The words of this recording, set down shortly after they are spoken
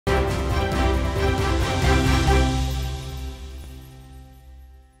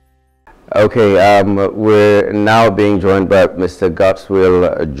Okay, we're now being joined by Mr.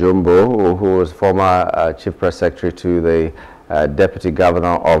 Godswill Jumbo, who was former Chief Press Secretary to the Deputy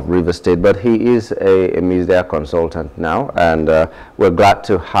Governor of Rivers State, but he is a media consultant now, and we're glad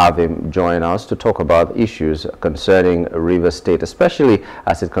to have him join us to talk about issues concerning Rivers State, especially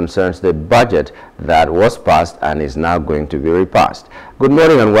as it concerns the budget that was passed and is now going to be repassed. Good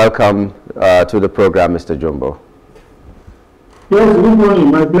morning and welcome to the program, Mr. Jumbo. Yes, good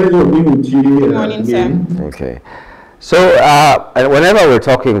morning. My pleasure being with you. Good morning, sir. Okay. So whenever we're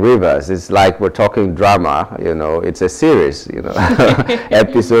talking rivers, it's like we're talking drama, you know, it's a series, you know,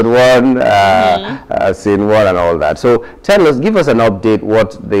 episode 1, scene 1 and all that. So tell us, give us an update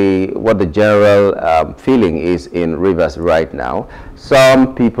what the general feeling is in rivers right now.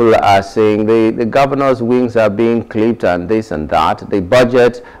 Some people are saying the governor's wings are being clipped and this and that. The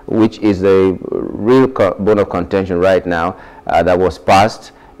budget, which is a real bone of contention right now, that was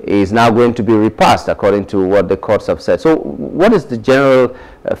passed, is now going to be repassed according to what the courts have said. So what is the general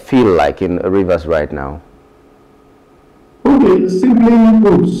feel like in rivers right now? Okay, simply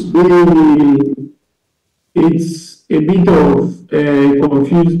put, it's a bit of a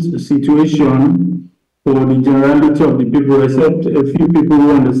confused situation for the generality of the people, except a few people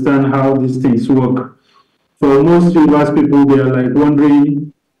who understand how these things work. For most rivers people, they are like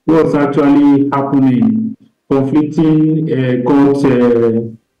wondering what's actually happening, conflicting court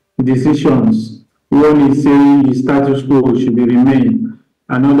decisions. One is saying the status quo should be remained,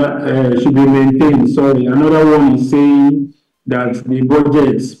 another should be maintained. Sorry, another one is saying that the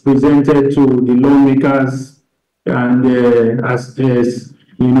budgets presented to the lawmakers and as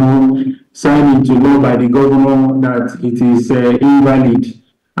you know, signed into law by the governor, that it is invalid.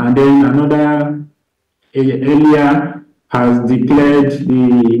 And then another earlier has declared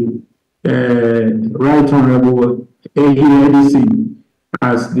the Right Honorable Edison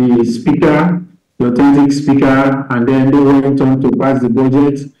as the speaker, the authentic speaker, and then they went on to pass the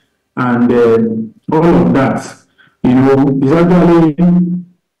budget, and all of that, you know, is actually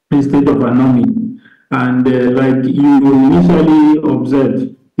a state of anomaly. And like you initially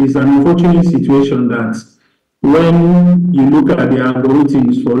observed, it's an unfortunate situation that when you look at the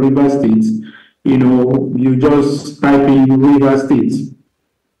algorithms for River State, you know, you just type in River State,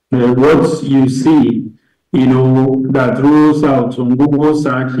 what you see, you know, that rolls out on Google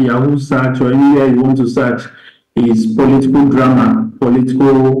search, Yahoo search, or anywhere you want to search is political drama,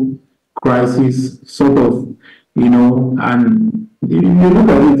 political crisis, sort of, you know, and if you look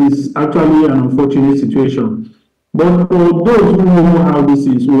at it, it's actually an unfortunate situation. But for those who know how these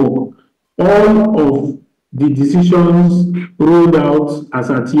things work, all of the decisions rolled out as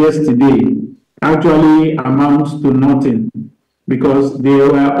at yesterday actually amounts to nothing, because they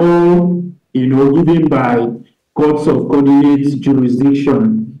were all, you know, given by courts of coordinate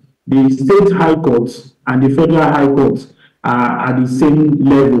jurisdiction. The state high courts and the federal high courts are at the same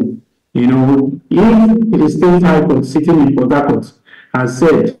level. You know, if the state high court sitting in Port Harcourt has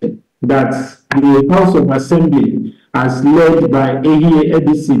said that the House of Assembly, as led by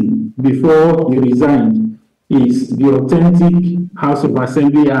Edison before he resigned, is the authentic House of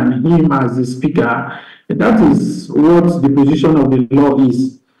Assembly and him as the speaker, that is what the position of the law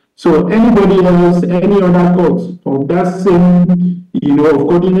is. So anybody else, any other court of that same, you know, of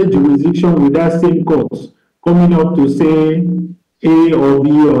coordinate jurisdiction with that same court coming up to say A or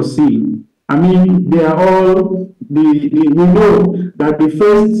B or C, I mean, they are all, we know that the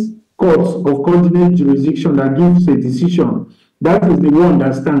first court of coordinate jurisdiction that gives a decision, that is the one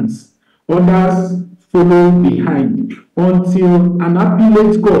that stands. Others follow behind until an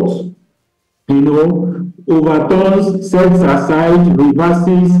appellate court, you know, overturns, sets aside,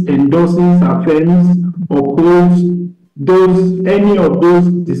 reverses, endorses, affirms, upholds any of those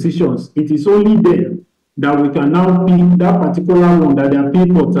decisions. It is only then that we can now pick that particular one that the appeal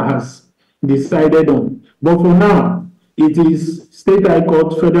court has decided on. But for now, it is state high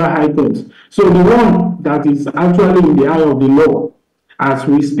court, federal high court. So the one that is actually in the eye of the law as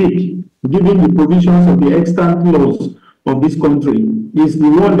we speak, given the provisions of the extant laws of this country, is the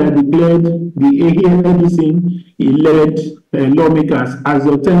one that declared the Edison-led lawmakers as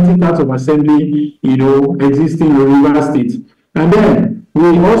the authentic House of Assembly, you know, existing in River State. And then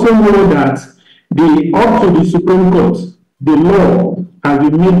we also know that up to the Supreme Court, the law has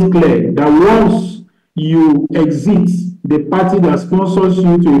been made clear that once you exit the party that sponsors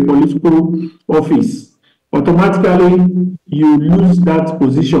you to a political office, automatically you lose that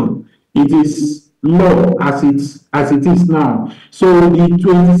position. It is law as it is now. So the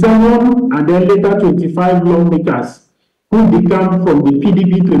 27 and then later 25 lawmakers who become from the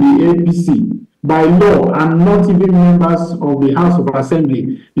PDP to the APC by law and not even members of the House of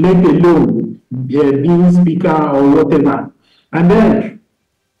Assembly, let alone being speaker or whatever. And then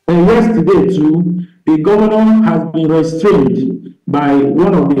yesterday too, the governor has been restrained by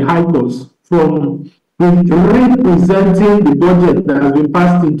one of the high courts from representing the budget that has been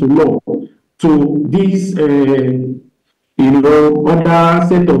passed into law to these, other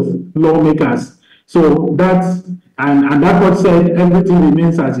set of lawmakers. So that's, and that court said everything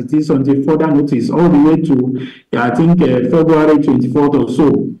remains as it is until further notice, all the way to, I think, February 24th or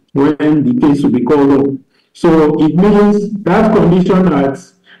so, when the case will be called up. So it means that condition that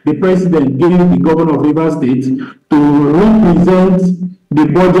the president gave the governor of Rivers State to represent the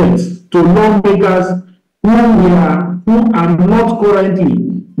budget to lawmakers who are not currently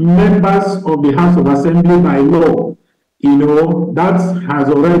members of the House of Assembly by law, that has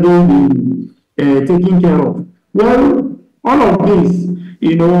already been taken care of. Well, all of this,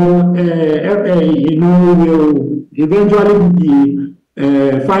 will eventually be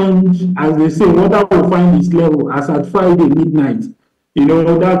find, as they say, water will find its level as at Friday midnight.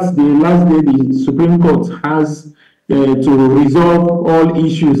 That's the last day the Supreme Court has to resolve all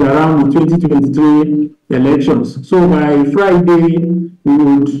issues around the 2023 elections. So by Friday, we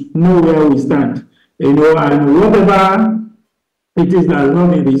would know where we stand. And whatever it is that has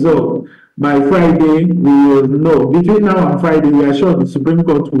not been resolved, by Friday, we will know. Between now and Friday, we are sure the Supreme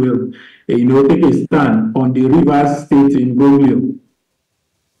Court will, take a stand on the Rivers State in Godswill.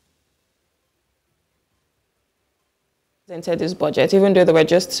 This budget, even though there were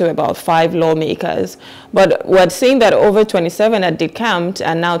just about 5 lawmakers, but we're seeing that over 27 had decamped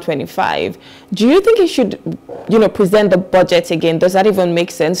and now 25. Do you think he should, present the budget again? Does that even make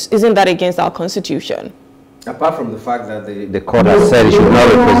sense? Isn't that against our constitution? Apart from the fact that the court has said he should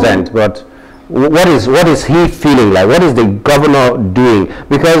not represent, but what is he feeling like? What is the governor doing?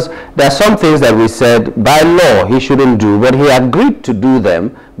 Because there are some things that we said by law he shouldn't do, but he agreed to do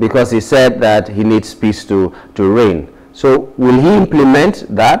them because he said that he needs peace to reign. So will he implement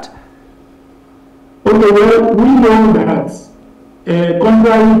that? Okay, well, we know that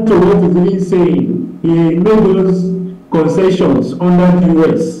contrary to what he's really saying, he made those concessions under the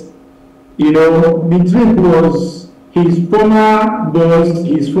US. The trick was his former boss,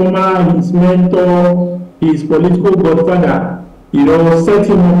 his mentor, his political godfather, set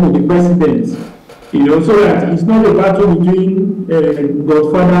him up with the president. So that it's not a battle between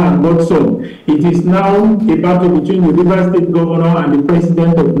Godfather and Godson. It is now a battle between the Rivers State governor and the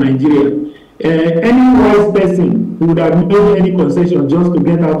president of Nigeria. Any wise person would have made any concession just to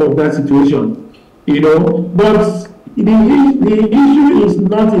get out of that situation. But the issue is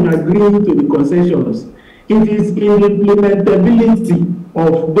not in agreeing to the concessions. It is in the implementability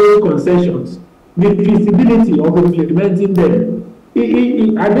of those concessions, the feasibility of implementing them.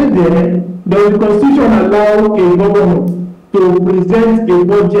 Does the Constitution allow a governor to present a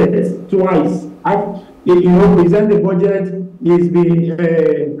budget twice? Present a budget is being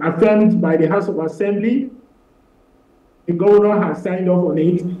affirmed by the House of Assembly. The governor has signed off on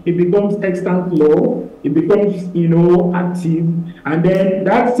it. It becomes extant law. It becomes, active. And then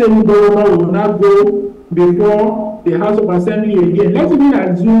that same governor will now go before the House of Assembly again. Let's even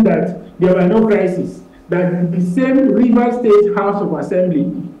assume that there were no crises, that the same Rivers State House of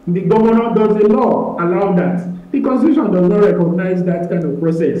Assembly, the governor does the law allow that. The Constitution does not recognize that kind of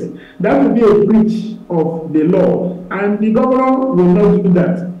process. That would be a breach of the law, and the governor will not do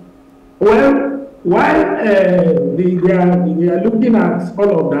that. Well, while they are looking at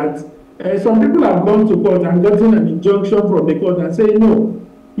all of that, some people have gone to court and gotten an injunction from the court and say, no,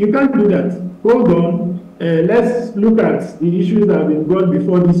 you can't do that. Hold on, let's look at the issues that have been brought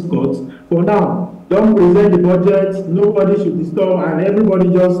before this court. For now, don't present the budget, nobody should disturb, and everybody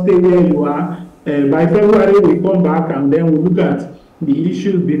just stay where you are. By February, we come back and then we look at the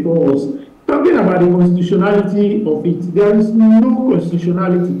issues before us. Talking about the constitutionality of it, there is no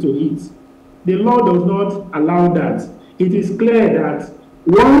constitutionality to it. The law does not allow that. It is clear that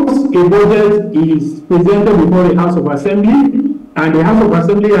once a budget is presented before the House of Assembly, and the House of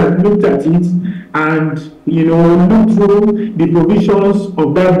Assembly has looked at it and looked through the provisions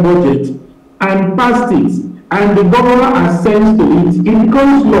of that budget and passed it, and the governor assents to it, it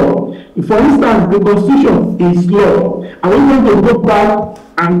becomes law. For instance, the Constitution is law. Are we going to go back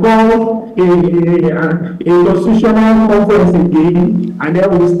and call a constitutional conference again, and then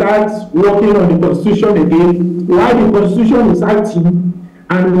we start working on the Constitution again, while the Constitution is acting,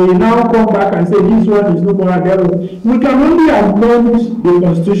 and we now come back and say this one is no more available? We can only amend the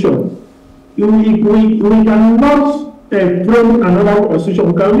Constitution. We cannot frame another Constitution.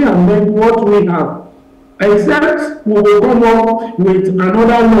 We can only amend what we have. Except we will come up with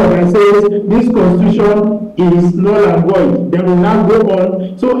another law that says this constitution is null and void. Then we will now go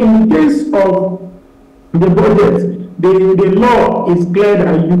on. So in the case of the budget, the law is clear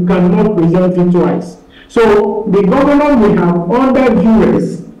that you cannot present it twice. So the governor will have under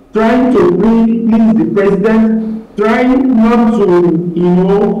duress trying to please the president, trying not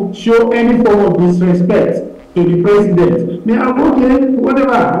to, show any form of disrespect to the president. They are okay,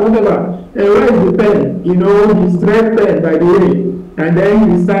 whatever. Where is the pen? His red pen, by the way. And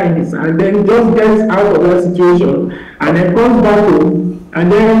then he signs, and then he just gets out of that situation, and then comes back home,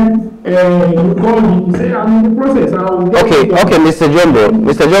 and then you call him, you say, I'm in the process. Okay,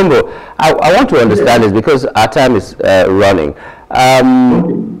 Mr. Jumbo, I want to understand this because our time is running.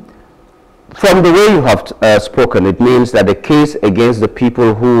 From the way you have spoken, it means that the case against the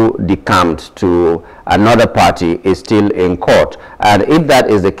people who decamped to another party is still in court. And if that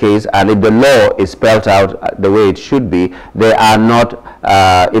is the case, and if the law is spelled out the way it should be, they are not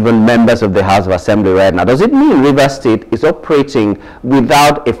even members of the House of Assembly right now. Does it mean Rivers State is operating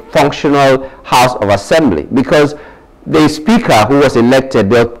without a functional House of Assembly? Because the speaker who was elected,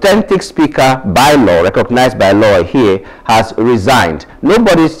 the authentic speaker by law, recognized by law here, has resigned.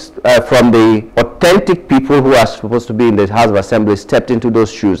 Nobody from the authentic people who are supposed to be in the House of Assembly stepped into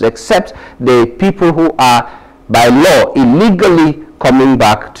those shoes, except the people who are by law illegally coming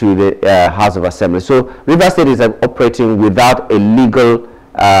back to the House of Assembly. So Rivers State is operating without a legal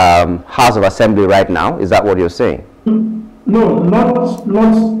House of Assembly right now. Is that what you're saying? No, not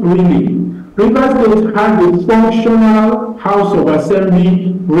really. Rivers State has a functional House of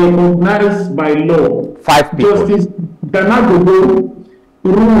Assembly recognized by law. 5 people. Justice Danagogo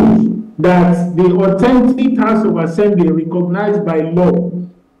ruled that the authentic House of Assembly recognized by law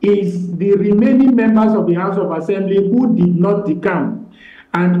is the remaining members of the House of Assembly who did not decamp.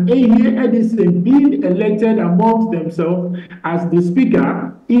 And A.A. Edison being elected amongst themselves as the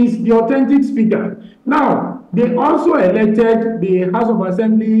speaker is the authentic speaker. Now, they also elected the House of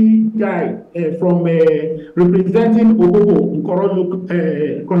Assembly guy from representing Ogogo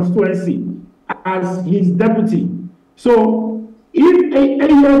Nkoro constituency as his deputy. So, if A.A.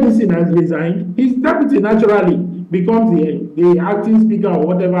 Edison has resigned, his deputy naturally becomes the acting speaker or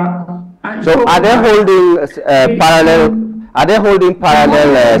whatever. And so are they holding parallel? Are they holding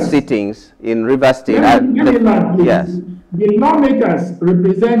parallel sittings in Rivers State? Yes. The lawmakers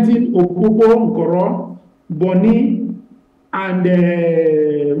representing Okubo, Nkoro, Boni, and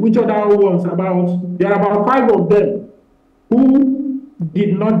which other ones about? There are about 5 of them who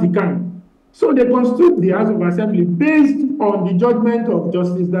did not decamp. So they constitute the House of Assembly based on the judgment of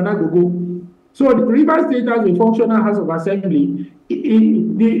Justice Danagogo. So the Rivers State has a functional House of Assembly.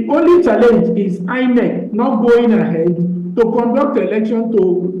 The only challenge is INEC not going ahead to conduct election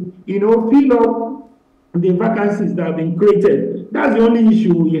to, fill up the vacancies that have been created. That's the only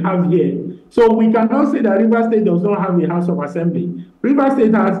issue we have here. So we cannot say that Rivers State does not have a House of Assembly. Rivers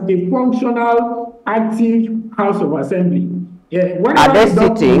State has a functional, active House of Assembly. Yeah, are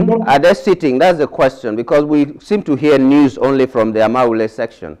they sitting? That's the question, because we seem to hear news only from the Amaule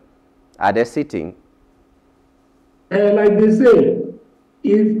section. Are they sitting? Like they say,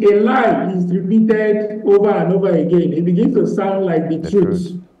 if a lie is repeated over and over again, it begins to sound like the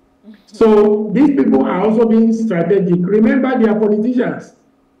truth. So these people are also being strategic. Remember, they are politicians.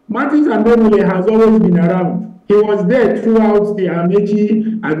 Martins Andonule has always been around. He was there throughout the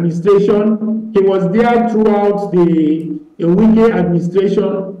Amechi administration. He was there throughout the Wike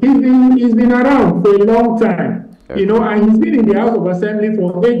administration. He's been around for a long time, and he's been in the House of Assembly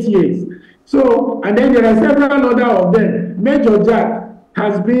for 8 years. So, and then there are several other of them. Major Jack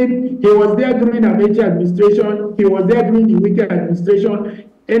he was there during the Amechi administration. He was there during the Wike administration.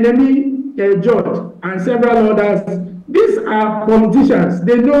 Enemy George and several others. These are politicians.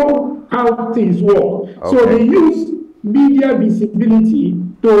 They know how things work. Okay. So they use media visibility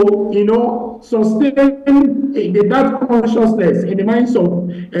to, sustain that consciousness in the minds of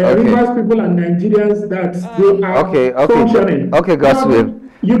Rivers people and Nigerians that they are functioning. Okay, Godswill.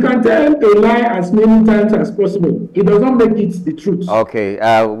 You can tell a lie as many times as possible. It does not make it the truth. Okay.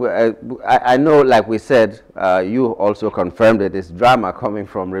 I know, like we said, you also confirmed that there's drama coming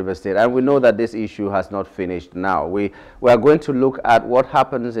from Rivers State. And we know that this issue has not finished now. We are going to look at what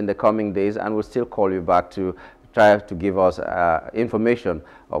happens in the coming days, and we'll still call you back to try to give us information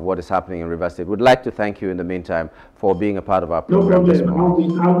of what is happening in Rivers State. We'd like to thank you in the meantime for being a part of our program. No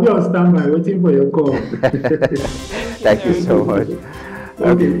problem. I'll be on standby waiting for your call. Thank you so much.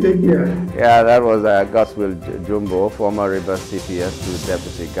 Okay, take care. Yeah, that was Godswill Jumbo, former Rivers CPS to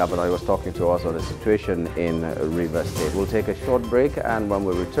Deputy Governor. He was talking to us on the situation in Rivers State. We'll take a short break, and when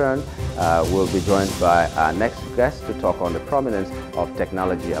we return, we'll be joined by our next guest to talk on the prominence of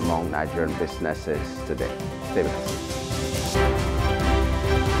technology among Nigerian businesses today. Stay with us.